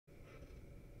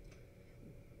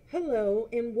Hello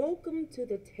and welcome to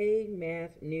the Tay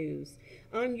Math News.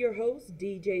 I'm your host,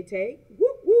 DJ Tay,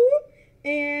 whoop whoop,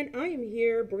 and I am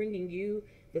here bringing you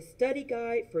the study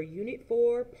guide for Unit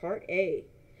 4, Part A.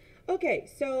 Okay,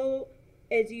 so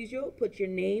as usual, put your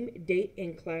name, date,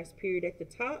 and class period at the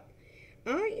top.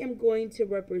 I am going to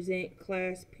represent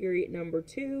class period number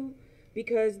 2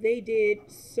 because they did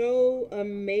so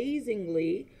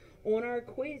amazingly on our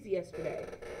quiz yesterday.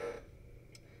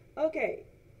 Okay,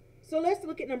 so let's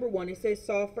look at number 1. It says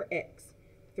solve for x.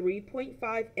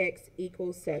 3.5x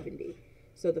equals 70.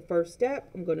 So the first step,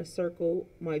 I'm going to circle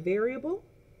my variable.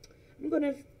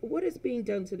 What is being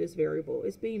done to this variable?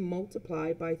 It's being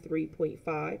multiplied by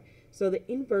 3.5. So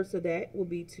the inverse of that will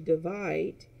be to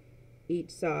divide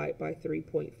each side by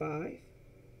 3.5.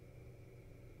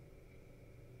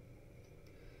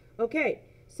 Okay,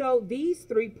 so these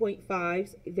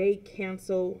 3.5s, they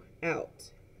cancel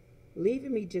out,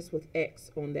 leaving me just with x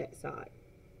on that side.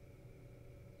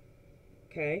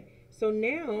 Okay, so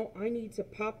now I need to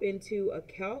pop into a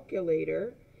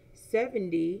calculator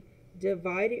 70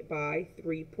 divided by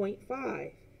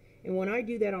 3.5. And when I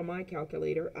do that on my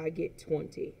calculator, I get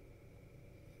 20.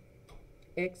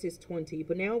 X is 20,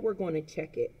 but now we're going to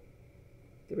check it.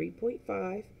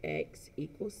 3.5x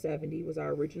equals 70 was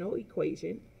our original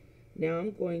equation. Now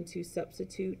I'm going to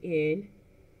substitute in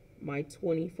my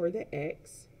 20 for the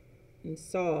x and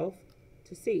solve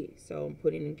to see. So I'm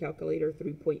putting in calculator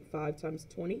 3.5 times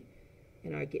 20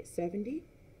 and I get 70.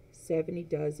 70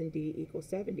 does indeed equal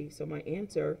 70. So my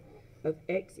answer of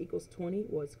x equals 20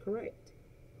 was correct.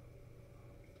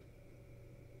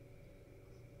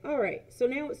 All right, so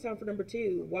now it's time for number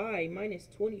 2. Y minus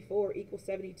 24 equals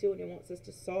 72, and it wants us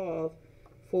to solve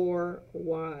for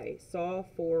y. Solve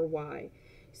for y.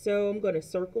 So I'm going to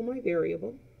circle my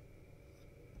variable.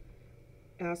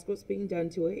 Ask what's being done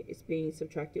to it. It's being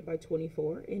subtracted by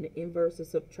 24, and the inverse of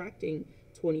subtracting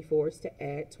 24 is to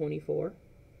add 24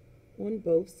 on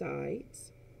both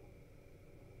sides.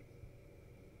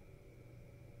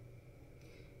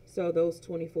 So those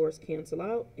 24s cancel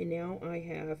out, and now I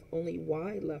have only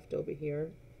y left over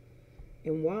here,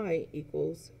 and y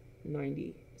equals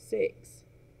 96.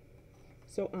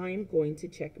 So I'm going to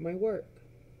check my work.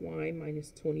 Y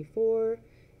minus 24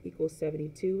 equals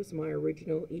 72 is my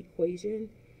original equation.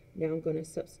 Now I'm going to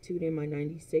substitute in my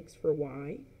 96 for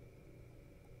y.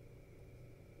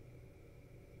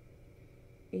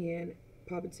 And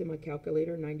pop it to my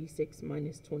calculator. 96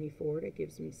 minus 24, that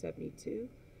gives me 72.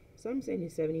 So I'm saying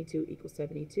that 72 equals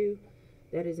 72.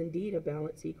 That is indeed a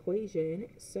balanced equation.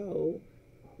 So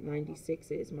 96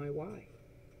 is my y.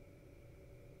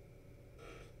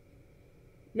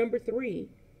 Number 3.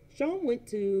 Sean went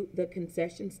to the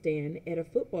concession stand at a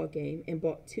football game and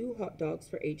bought 2 hot dogs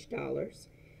for $H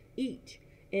each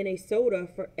and a soda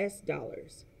for $S.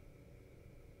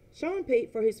 Sean paid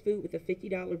for his food with a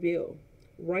 $50 bill.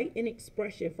 Write an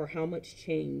expression for how much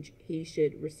change he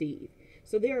should receive.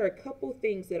 So there are a couple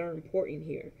things that are important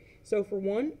here. So for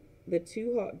one, the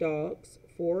 2 hot dogs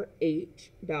for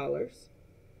 $H,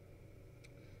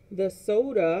 the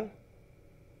soda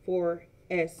for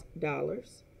 $S.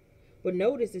 But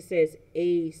notice it says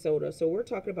a soda. So we're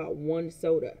talking about one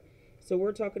soda. So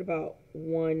we're talking about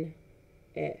one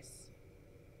S.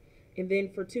 And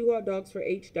then for 2 hot dogs for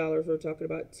 $H, we're talking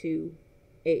about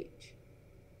 2H.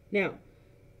 Now,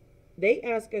 they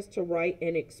ask us to write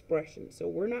an expression. So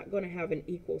we're not going to have an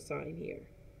equal sign here.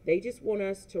 They just want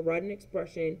us to write an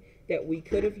expression that we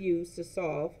could have used to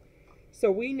solve. So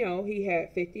we know he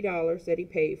had $50 that he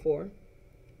paid for.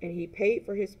 And he paid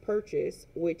for his purchase,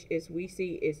 which as we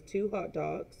see is 2 hot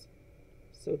dogs,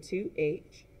 so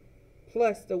 2H,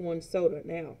 plus the 1 soda.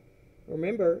 Now,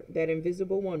 remember that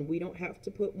invisible 1, we don't have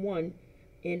to put 1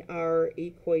 in our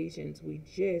equations. We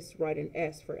just write an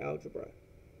S for algebra.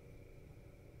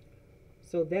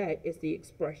 So that is the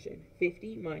expression,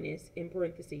 50 minus, in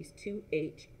parentheses,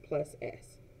 2H plus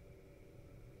S.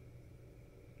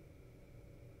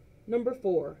 Number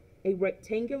 4, a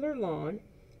rectangular lawn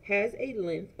has a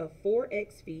length of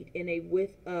 4x feet and a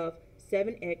width of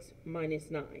 7x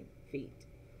minus 9 feet.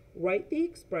 Write the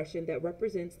expression that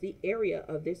represents the area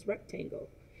of this rectangle.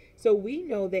 So we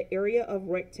know that area of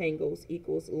rectangles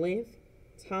equals length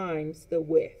times the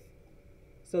width.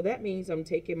 So that means I'm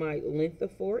taking my length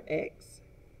of 4x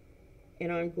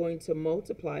and I'm going to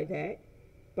multiply that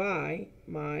by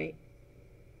my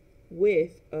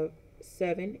width of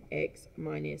 7x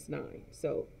minus 9.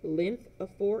 So length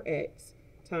of 4x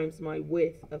times my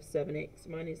width of 7x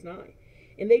minus 9.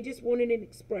 And they just wanted an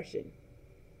expression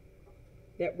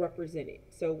that represented.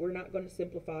 So we're not going to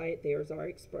simplify it. There's our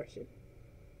expression.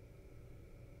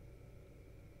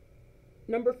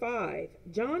 Number 5,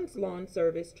 John's Lawn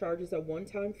Service charges a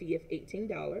one-time fee of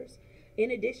 $18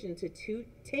 in addition to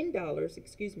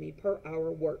 $10, per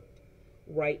hour worked.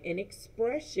 Write an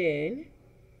expression,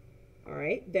 all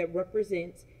right, that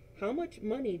represents how much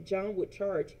money John would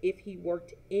charge if he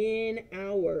worked in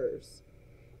hours.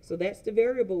 So that's the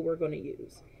variable we're going to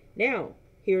use. Now,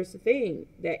 here's the thing,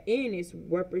 that N is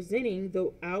representing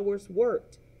the hours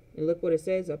worked. And look what it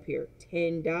says up here,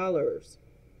 $10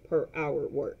 per hour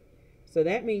worked. So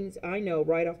that means I know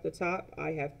right off the top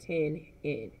I have 10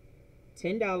 N.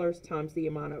 $10 times the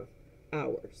amount of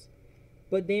hours.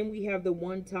 But then we have the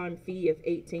one-time fee of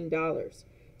 $18.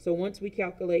 So once we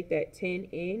calculate that 10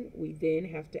 N, we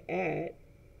then have to add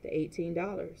the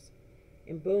 $18.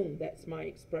 And boom, that's my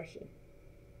expression.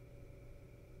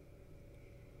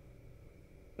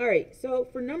 All right, so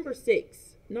for number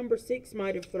 6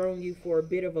 might have thrown you for a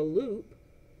bit of a loop,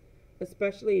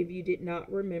 especially if you did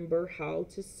not remember how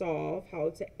to solve, how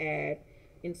to add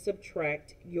and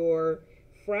subtract your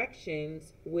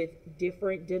fractions with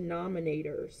different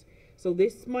denominators. So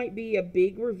this might be a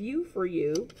big review for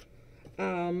you.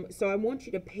 So I want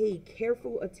you to pay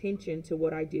careful attention to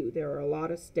what I do. There are a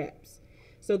lot of steps.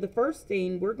 So the first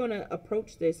thing, we're going to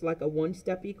approach this like a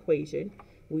one-step equation.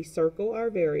 We circle our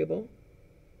variable.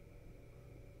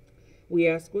 We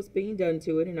ask what's being done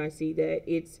to it, and I see that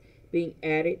it's being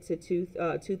added to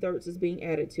 2/3 is being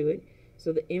added to it.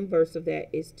 So the inverse of that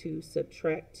is to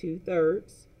subtract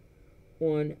 2/3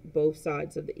 on both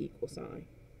sides of the equal sign.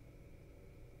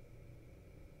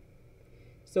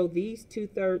 So these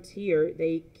 2/3 here,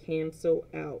 they cancel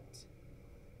out,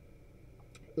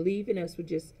 leaving us with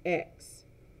just x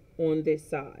on this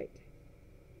side.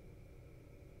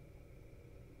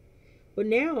 But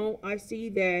now I see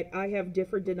that I have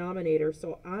different denominators,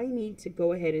 so I need to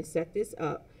go ahead and set this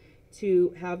up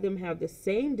to have them have the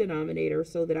same denominator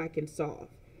so that I can solve.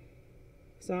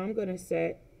 So I'm going to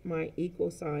set my equal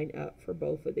sign up for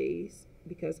both of these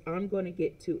because I'm going to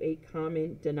get to a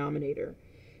common denominator.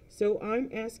 So I'm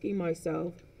asking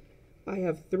myself, I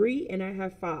have 3 and I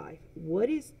have 5. What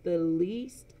is the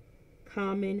least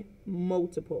common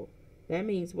multiple? That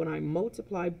means when I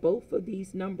multiply both of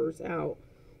these numbers out,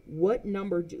 what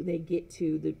number do they get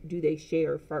to, do they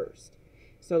share first?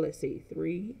 So let's see,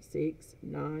 3, 6,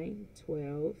 9,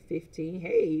 12, 15.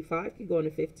 Hey, 5 could go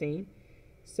into 15.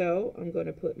 So I'm going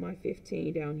to put my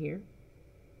 15 down here.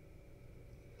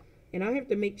 And I have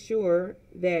to make sure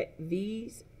that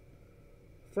these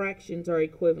fractions are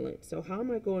equivalent. So how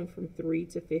am I going from 3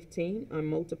 to 15? I'm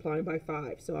multiplying by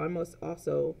 5. So I must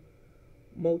also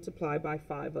multiply by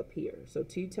 5 up here. So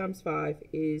 2 times 5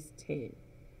 is 10.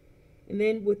 And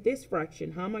then with this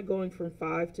fraction, how am I going from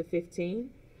 5 to 15?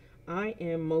 I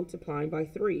am multiplying by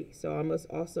 3. So I must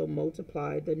also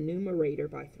multiply the numerator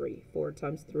by 3. 4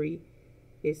 times 3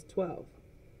 is 12.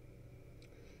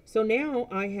 So now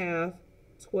I have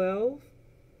 12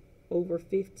 over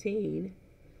 15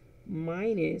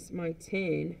 minus my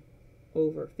 10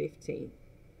 over 15.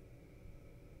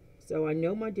 So I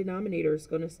know my denominator is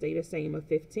going to stay the same of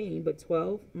 15, but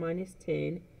 12 minus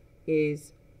 10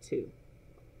 is 2.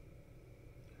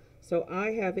 So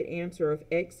I have an answer of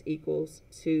x equals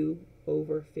 2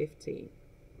 over 15.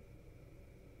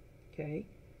 Okay.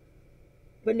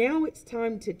 But now it's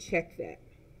time to check that.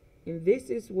 And this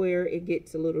is where it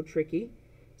gets a little tricky.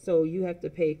 So you have to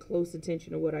pay close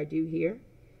attention to what I do here.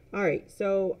 All right,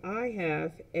 so I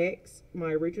have x,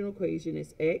 my original equation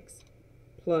is x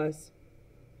plus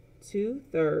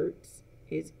 2/3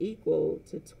 is equal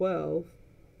to 12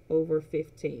 over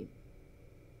 15.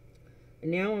 And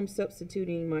now I'm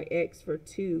substituting my x for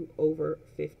 2 over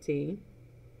 15.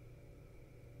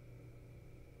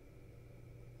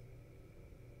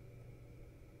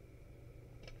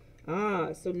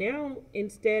 So now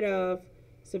instead of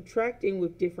subtracting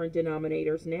with different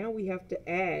denominators, now we have to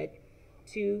add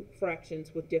two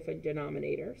fractions with different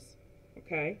denominators.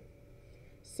 Okay,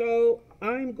 so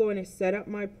I'm going to set up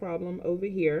my problem over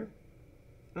here.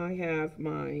 I have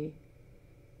my,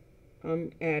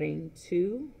 I'm adding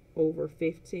 2 over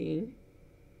 15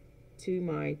 to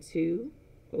my 2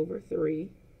 over 3.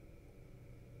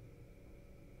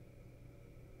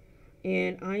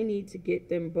 And I need to get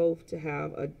them both to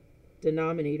have a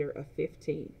denominator of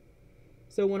 15.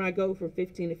 So when I go from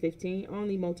 15 to 15, I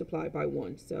only multiply by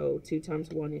 1. So 2 times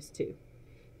 1 is 2.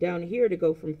 Down here, to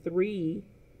go from 3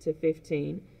 to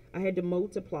 15, I had to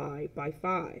multiply by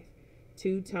 5.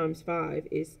 2 times 5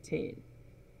 is 10.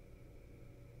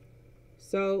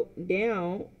 So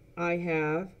now I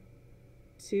have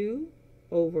 2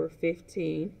 over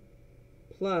 15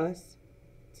 plus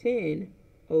 10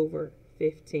 over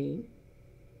 15.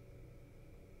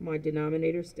 My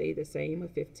denominator stayed the same of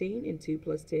 15, and 2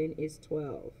 plus 10 is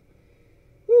 12.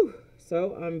 Whew.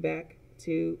 So I'm back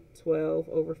to 12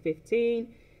 over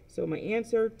 15. So my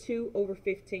answer, 2 over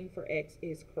 15 for X,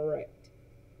 is correct.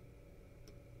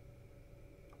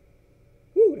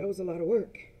 Whew, that was a lot of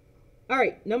work. All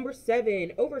right, number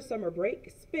 7. Over summer break,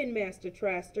 Spin Master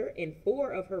Traster and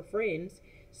 4 of her friends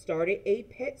started a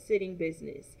pet sitting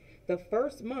business. The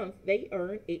first month, they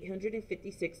earned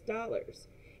 $856.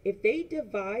 If they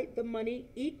divide the money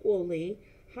equally,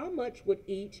 how much would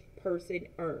each person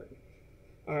earn?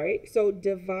 All right, so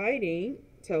dividing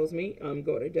tells me I'm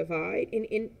going to divide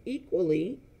in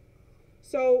equally.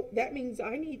 So that means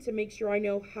I need to make sure I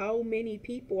know how many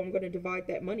people I'm going to divide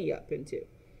that money up into.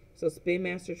 So Spin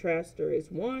Master Traster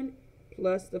is 1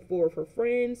 plus the 4 of her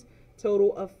friends,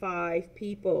 total of 5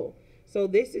 people. So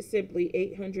this is simply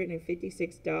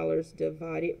 $856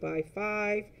 divided by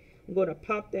 5. I'm going to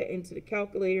pop that into the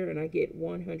calculator and I get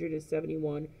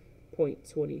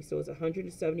 171.20. So it's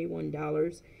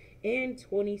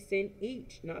 $171.20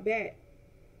 each. Not bad.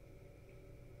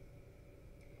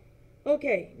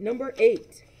 Okay, number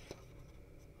 8.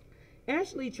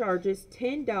 Ashley charges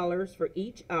 $10 for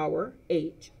each hour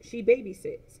H she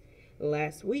babysits.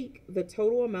 Last week, the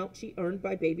total amount she earned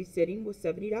by babysitting was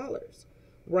 $70.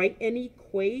 Write an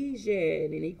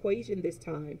equation this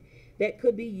time, that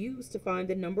could be used to find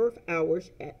the number of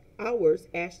hours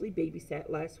Ashley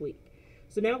babysat last week.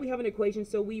 So now we have an equation,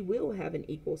 so we will have an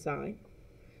equal sign.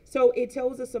 So it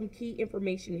tells us some key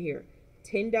information here.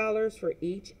 $10 for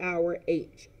each hour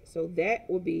H. So that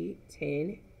will be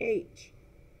 10H.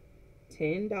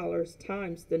 $10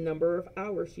 times the number of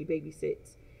hours she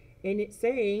babysits. And it's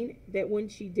saying that when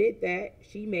she did that,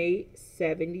 she made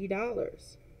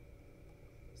 $70.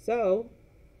 So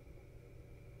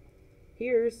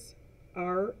here's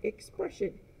our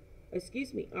expression.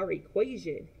 Our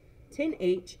equation.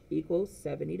 10H equals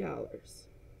 $70.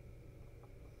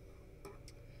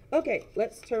 Okay,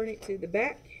 let's turn it to the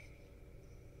back.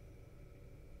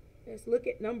 Let's look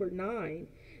at number 9.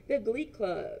 The Glee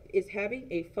Club is having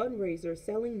a fundraiser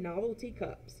selling novelty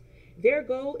cups. Their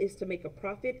goal is to make a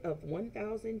profit of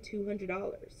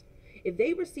 $1,200. If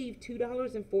they receive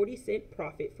 $2.40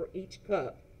 profit for each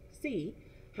cup, C,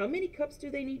 how many cups do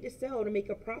they need to sell to make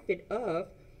a profit of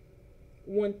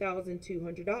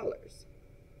 $1,200?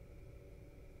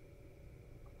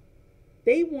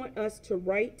 They want us to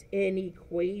write an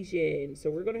equation. So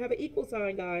we're going to have an equal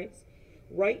sign, guys.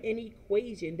 Write an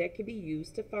equation that can be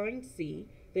used to find C,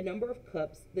 the number of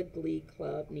cups the Glee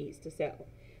Club needs to sell.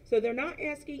 So they're not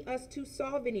asking us to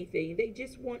solve anything. They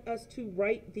just want us to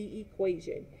write the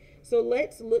equation. So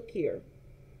let's look here.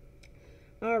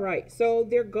 All right, so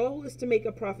their goal is to make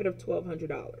a profit of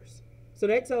 $1,200. So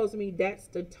that tells me that's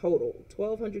the total.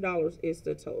 $1,200 is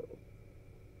the total.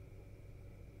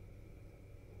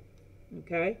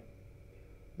 Okay,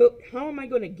 but how am I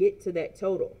going to get to that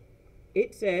total?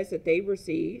 It says that they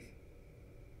receive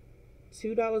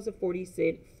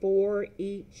 $2.40 for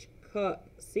each cup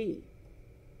C.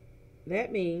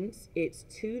 That means it's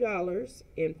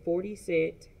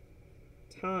 $2.40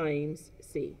 times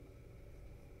C.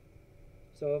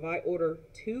 So if I order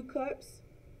 2 cups,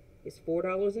 it's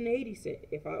 $4.80.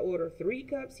 If I order 3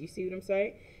 cups, you see what I'm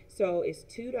saying? So it's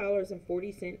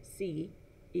 $2.40 C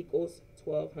equals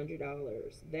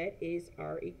 $1,200. That is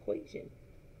our equation.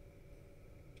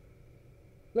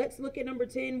 Let's look at number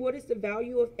 10. What is the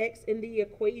value of X in the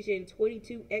equation?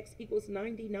 22X equals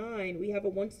 99. We have a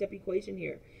one-step equation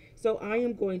here. So I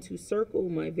am going to circle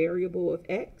my variable of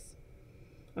X.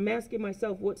 I'm asking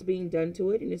myself what's being done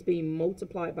to it, and it's being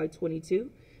multiplied by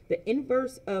 22. The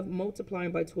inverse of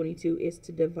multiplying by 22 is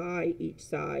to divide each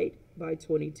side by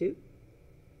 22.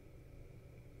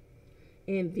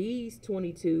 And these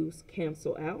 22s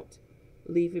cancel out,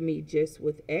 leaving me just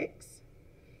with X.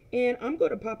 And I'm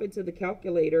going to pop into the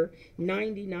calculator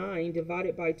 99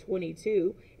 divided by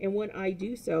 22. And when I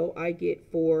do so, I get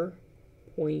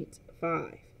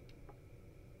 4.5.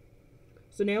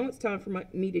 So now it's time for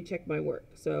me to check my work.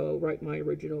 So write my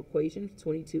original equation,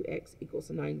 22x equals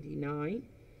 99.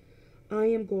 I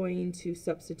am going to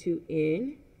substitute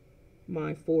in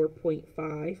my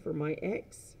 4.5 for my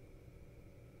x.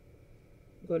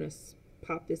 I'm going to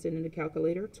pop this in the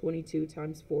calculator, 22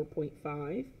 times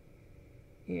 4.5.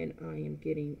 And I am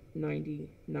getting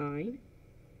 99.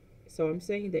 So I'm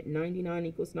saying that 99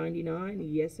 equals 99.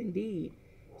 Yes, indeed.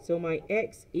 So my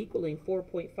x equaling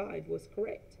 4.5 was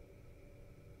correct.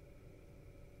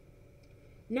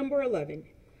 Number 11.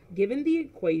 Given the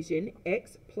equation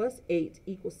x plus 8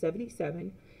 equals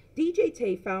 77, DJ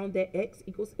Tay found that x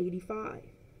equals 85.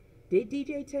 Did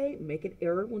DJ Tay make an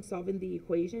error when solving the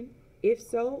equation? If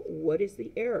so, what is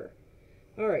the error?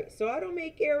 All right, so I don't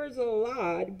make errors a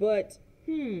lot, but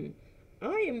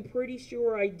I am pretty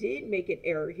sure I did make an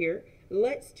error here.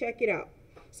 Let's check it out.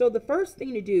 So the first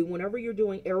thing to do whenever you're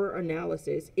doing error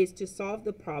analysis is to solve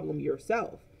the problem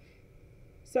yourself.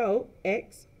 So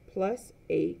x plus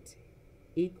 8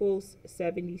 equals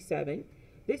 77.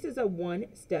 This is a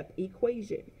one-step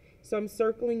equation. So I'm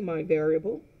circling my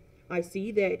variable. I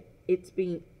see that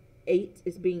 8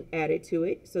 is being added to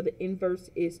it. So the inverse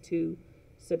is to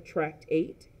subtract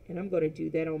 8. And I'm going to do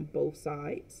that on both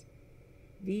sides.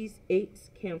 These 8's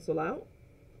cancel out.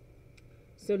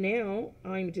 So now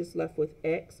I'm just left with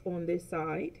x on this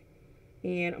side.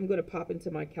 And I'm going to pop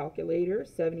into my calculator,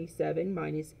 77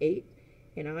 minus 8.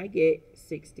 And I get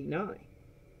 69.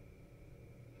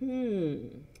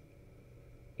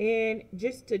 And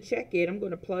just to check it, I'm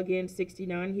going to plug in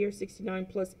 69 here. 69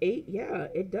 plus 8. Yeah,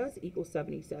 it does equal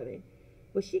 77.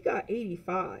 But she got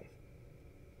 85.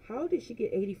 How did she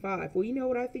get 85? Well, you know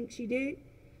what I think she did?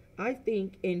 I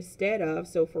think instead of,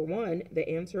 so for one, the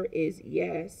answer is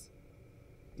yes.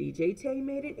 DJ Tay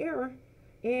made an error.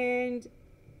 And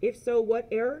if so, what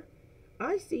error?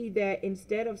 I see that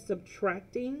instead of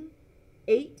subtracting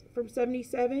 8 from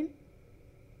 77,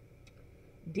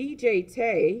 DJ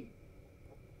Tay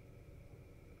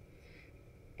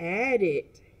added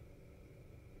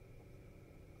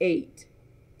 8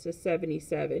 to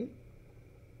 77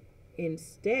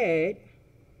 instead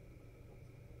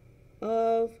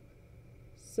of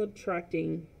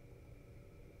subtracting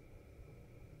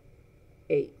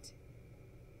 8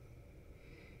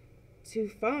 to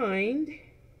find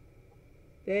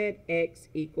that x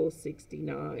equals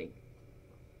 69.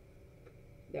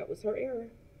 That was her error.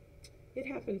 It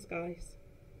happens, guys.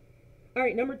 All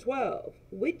right, number 12.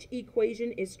 Which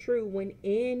equation is true when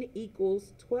n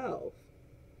equals 12?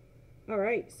 All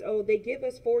right, so they give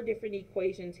us 4 different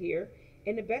equations here.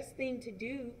 And the best thing to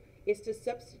do is to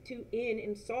substitute in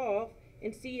and solve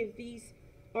and see if these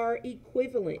are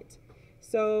equivalent.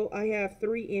 So I have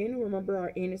 3n. Remember,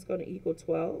 our n is going to equal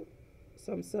 12.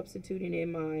 So I'm substituting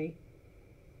in my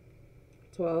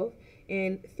 12.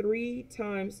 And 3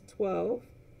 times 12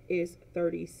 is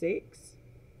 36.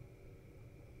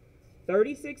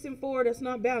 36 and 4, that's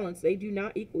not balanced. They do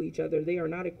not equal each other. They are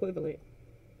not equivalent.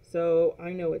 So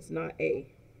I know it's not A.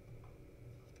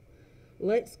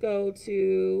 Let's go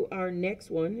to our next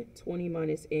one, 20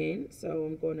 minus n. So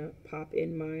I'm going to pop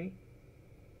in my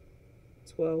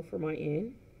 12 for my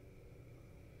n.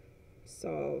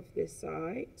 Solve this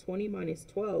side. 20 minus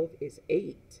 12 is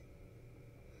 8.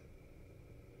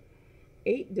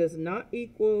 8 does not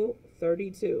equal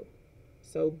 32.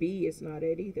 So B is not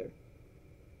it either.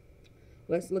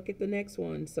 Let's look at the next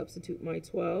one. Substitute my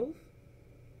 12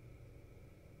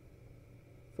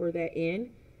 for that n.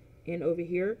 And over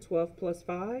here, 12 plus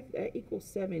 5, that equals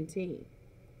 17.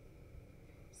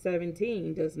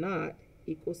 17 does not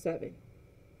equal 7.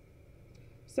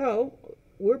 So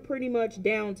we're pretty much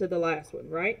down to the last one,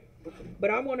 right? But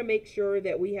I want to make sure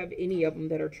that we have any of them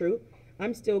that are true.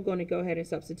 I'm still going to go ahead and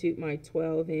substitute my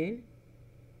 12 in.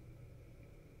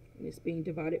 And it's being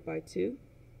divided by 2.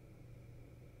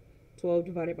 12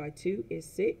 divided by 2 is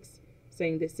 6.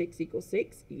 Saying that 6 equals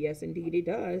 6? Yes, indeed it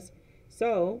does.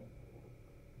 So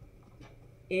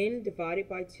n divided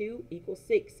by 2 equals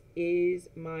 6 is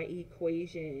my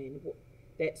equation.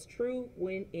 That's true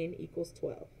when n equals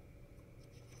 12.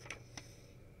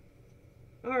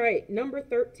 All right, number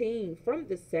 13. From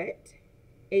the set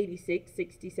 86,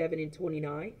 67, and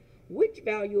 29, which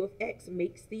value of x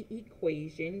makes the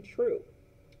equation true?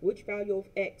 Which value of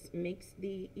x makes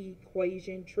the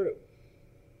equation true?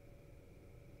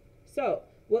 So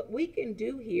what we can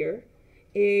do here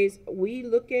is we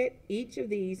look at each of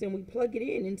these and we plug it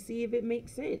in and see if it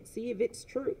makes sense, see if it's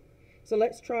true. So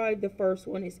let's try the first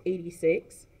one is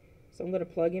 86. So I'm going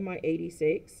to plug in my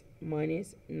 86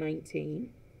 minus 19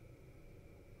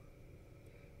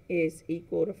 is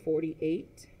equal to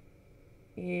 48.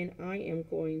 And I am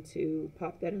going to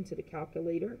pop that into the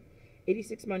calculator.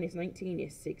 86 minus 19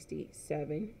 is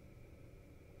 67.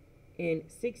 And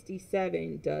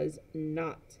 67 does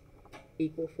not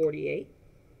equal 48.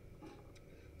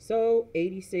 So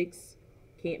 86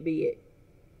 can't be it.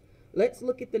 Let's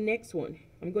look at the next one.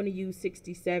 I'm going to use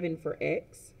 67 for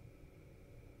x.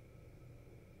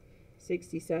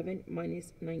 67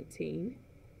 minus 19.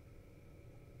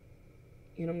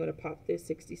 And I'm going to pop this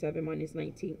 67 minus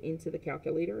 19 into the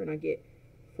calculator and I get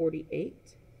 48.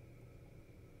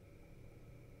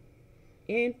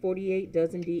 And 48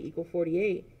 does indeed equal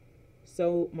 48.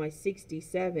 So my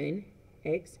 67,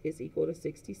 x is equal to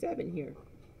 67 here.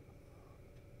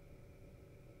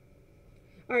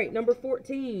 All right, number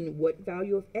 14. What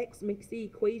value of x makes the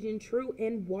equation true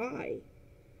and why?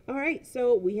 All right,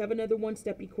 so we have another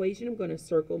one-step equation. I'm going to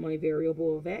circle my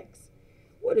variable of x.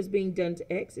 What is being done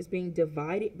to x is being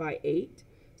divided by 8.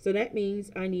 So that means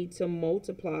I need to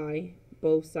multiply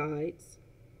both sides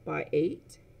by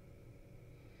 8.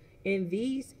 And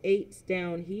these 8's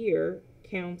down here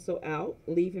cancel out,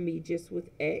 leaving me just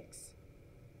with x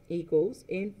equals,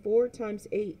 and 4 times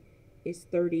 8 is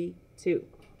 32.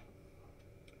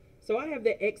 So I have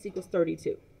that x equals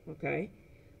 32, okay?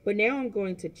 But now I'm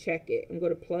going to check it. I'm going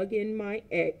to plug in my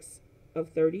x of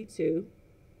 32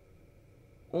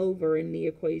 over in the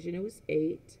equation. It was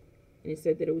 8, and it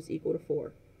said that it was equal to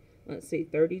 4. Let's see,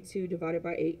 32 divided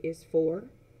by 8 is 4.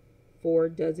 4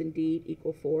 does indeed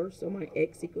equal 4, so my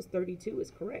x equals 32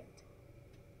 is correct.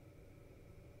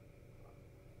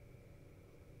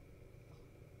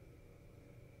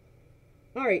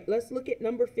 All right, let's look at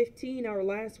number 15, our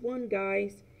last one,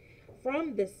 guys.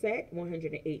 From the set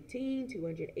 118,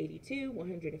 282,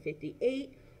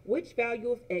 158, which value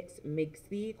of x makes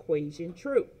the equation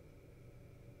true?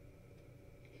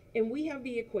 And we have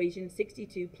the equation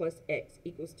 62 plus x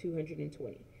equals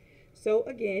 220. So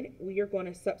again, we are going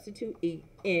to substitute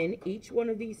in each one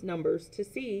of these numbers to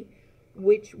see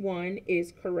which one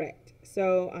is correct.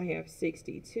 So I have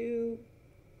 62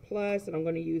 plus, and I'm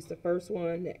going to use the first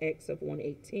one, the x of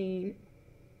 118.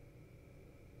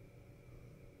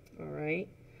 All right,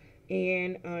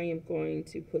 and I am going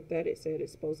to put that, it said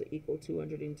it's supposed to equal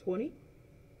 220.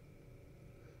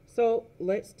 So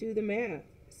let's do the math.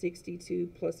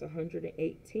 62 plus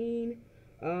 118.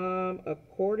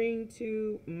 According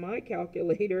to my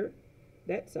calculator,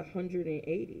 that's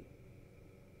 180.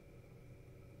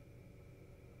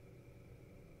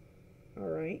 All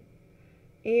right,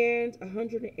 and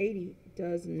 180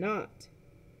 does not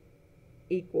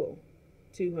equal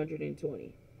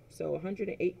 220. So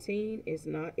 118 is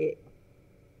not it.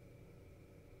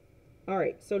 All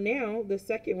right, so now the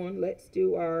second one, let's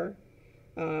do our,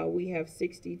 we have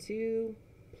 62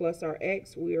 plus our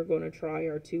x. We are going to try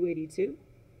our 282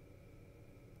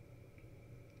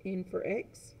 in for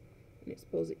x, and it's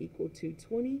supposed to equal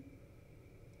 220. I'm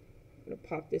going to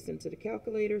pop this into the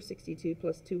calculator. 62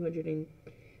 plus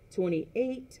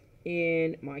 228,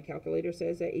 and my calculator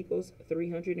says that equals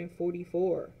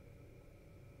 344.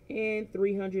 And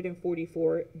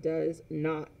 344 does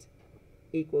not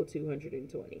equal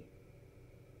 220.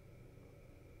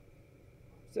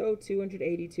 So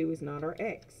 282 is not our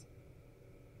x.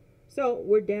 So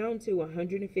we're down to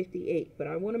 158, but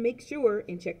I want to make sure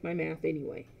and check my math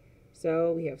anyway.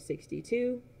 So we have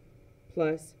 62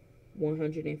 plus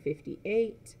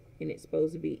 158, and it's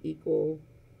supposed to be equal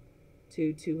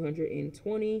to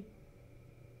 220.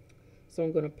 So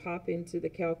I'm going to pop into the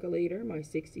calculator my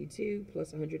 62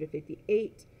 plus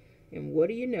 158, and what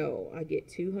do you know? I get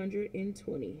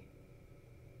 220.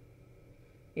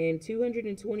 And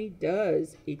 220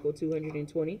 does equal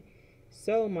 220,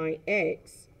 so my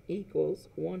x equals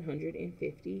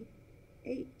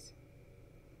 158.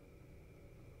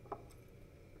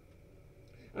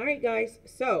 All right, guys,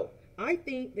 so I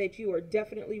think that you are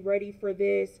definitely ready for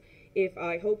this.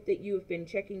 I hope that you have been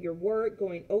checking your work,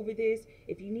 going over this.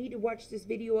 If you need to watch this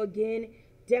video again,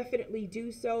 definitely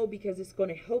do so, because it's going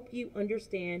to help you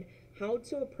understand how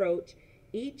to approach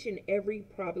each and every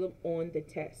problem on the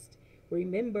test.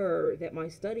 Remember that my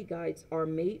study guides are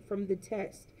made from the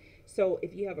test. So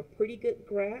if you have a pretty good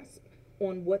grasp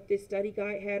on what this study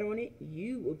guide had on it,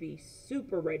 you will be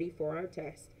super ready for our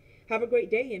test. Have a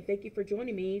great day, and thank you for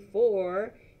joining me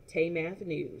for Tay Math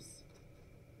News.